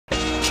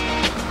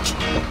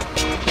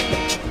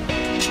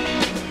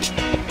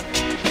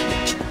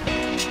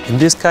In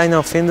this kind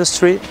of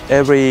industry,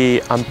 every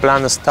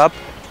unplanned stop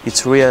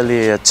it's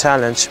really a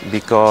challenge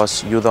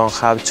because you don't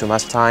have too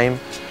much time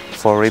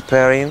for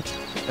repairing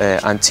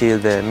until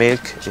the milk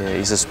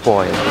is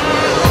spoiled.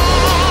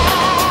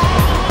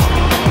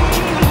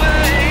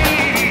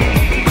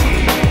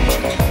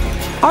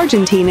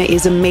 Argentina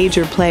is a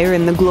major player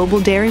in the global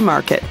dairy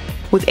market,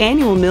 with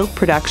annual milk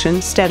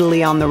production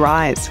steadily on the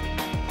rise.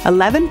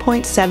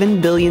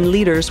 11.7 billion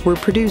litres were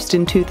produced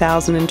in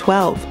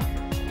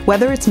 2012.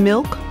 Whether it's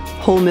milk,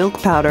 whole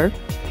milk powder,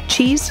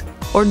 cheese,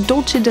 or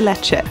dulce de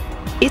leche,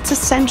 it's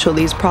essential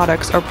these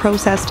products are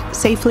processed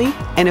safely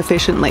and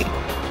efficiently.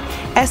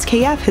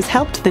 SKF has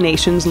helped the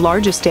nation's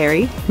largest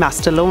dairy,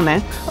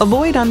 Mastellone,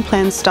 avoid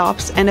unplanned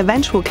stops and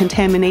eventual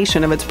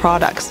contamination of its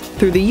products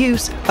through the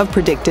use of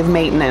predictive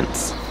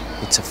maintenance.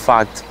 It's a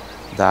fact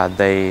that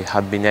they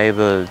have been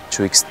able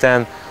to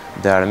extend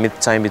their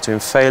mid-time between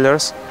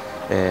failures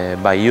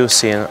by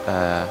using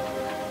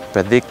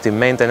predictive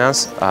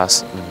maintenance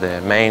as the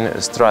main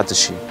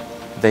strategy.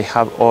 They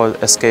have all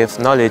SKF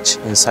knowledge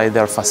inside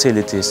their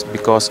facilities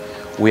because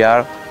we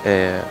are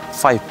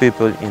 5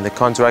 people in the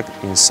contract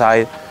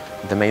inside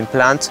the main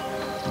plant,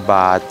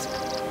 but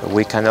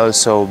we can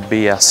also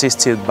be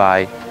assisted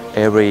by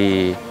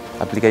every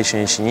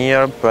application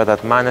engineer,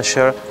 product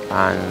manager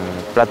and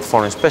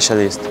platform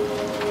specialist.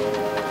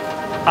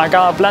 A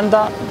cada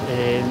planta,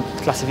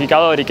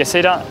 clasificador y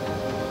quesera,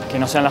 que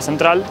no sea en la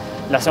central,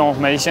 le hacemos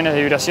mediciones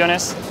de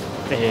vibraciones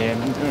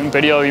en un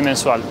periodo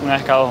bimensual, una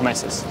vez cada 2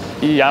 meses.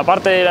 Y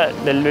aparte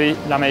de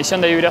la medición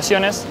de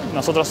vibraciones,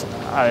 nosotros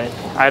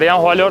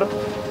agregamos valor,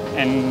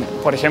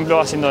 por ejemplo,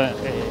 haciendo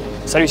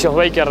servicios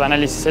Baker de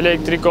análisis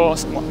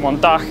eléctricos,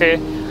 montaje,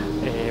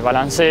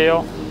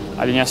 balanceo,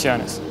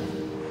 alineaciones.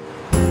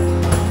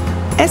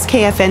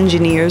 SKF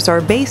engineers are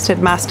based at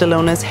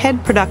Mastellone's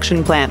head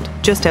production plant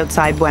just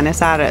outside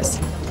Buenos Aires,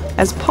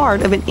 as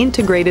part of an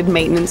integrated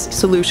maintenance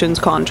solutions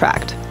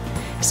contract.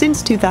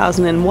 Since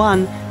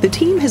 2001, the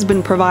team has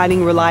been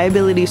providing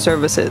reliability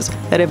services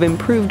that have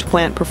improved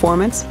plant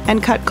performance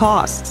and cut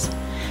costs.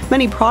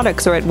 Many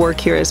products are at work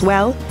here as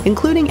well,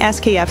 including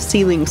SKF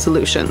sealing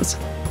solutions.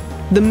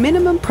 The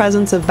minimum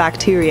presence of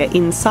bacteria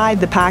inside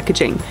the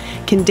packaging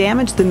can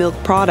damage the milk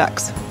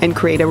products and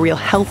create a real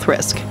health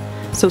risk.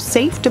 So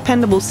safe,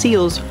 dependable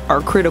seals are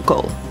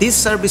critical. This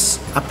service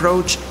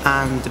approach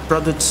and the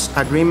products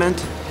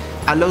agreement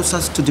allows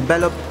us to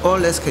develop all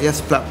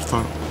SKF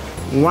platform.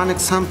 One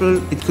example,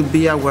 it could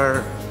be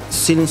our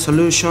sealing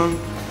solution.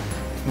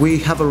 We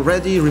have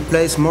already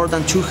replaced more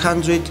than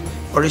 200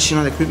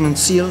 original equipment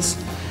seals,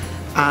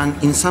 and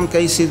in some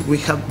cases we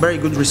have very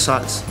good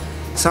results.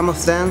 Some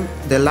of them,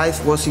 the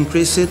life was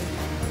increased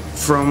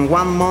from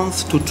 1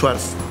 month to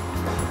 12.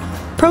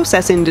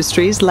 Process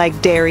industries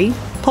like dairy,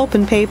 pulp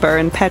and paper,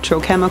 and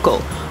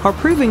petrochemical are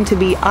proving to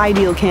be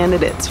ideal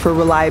candidates for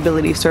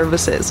reliability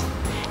services.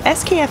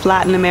 SKF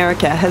Latin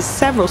America has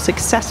several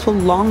successful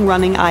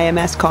long-running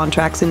IMS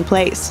contracts in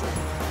place.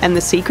 And the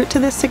secret to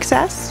this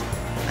success?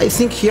 I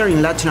think here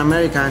in Latin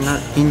America and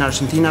in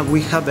Argentina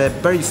we have a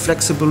very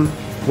flexible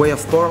way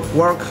of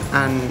work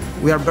and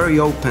we are very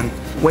open.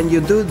 When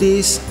you do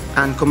this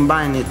and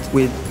combine it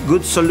with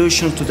good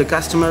solutions to the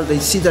customer, they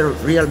see the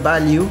real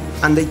value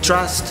and they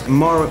trust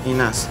more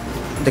in us.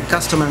 The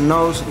customer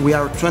knows we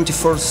are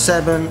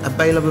 24/7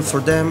 available for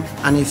them,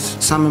 and if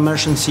some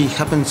emergency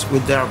happens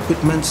with their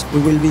equipment, we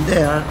will be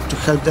there to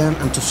help them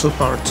and to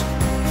support.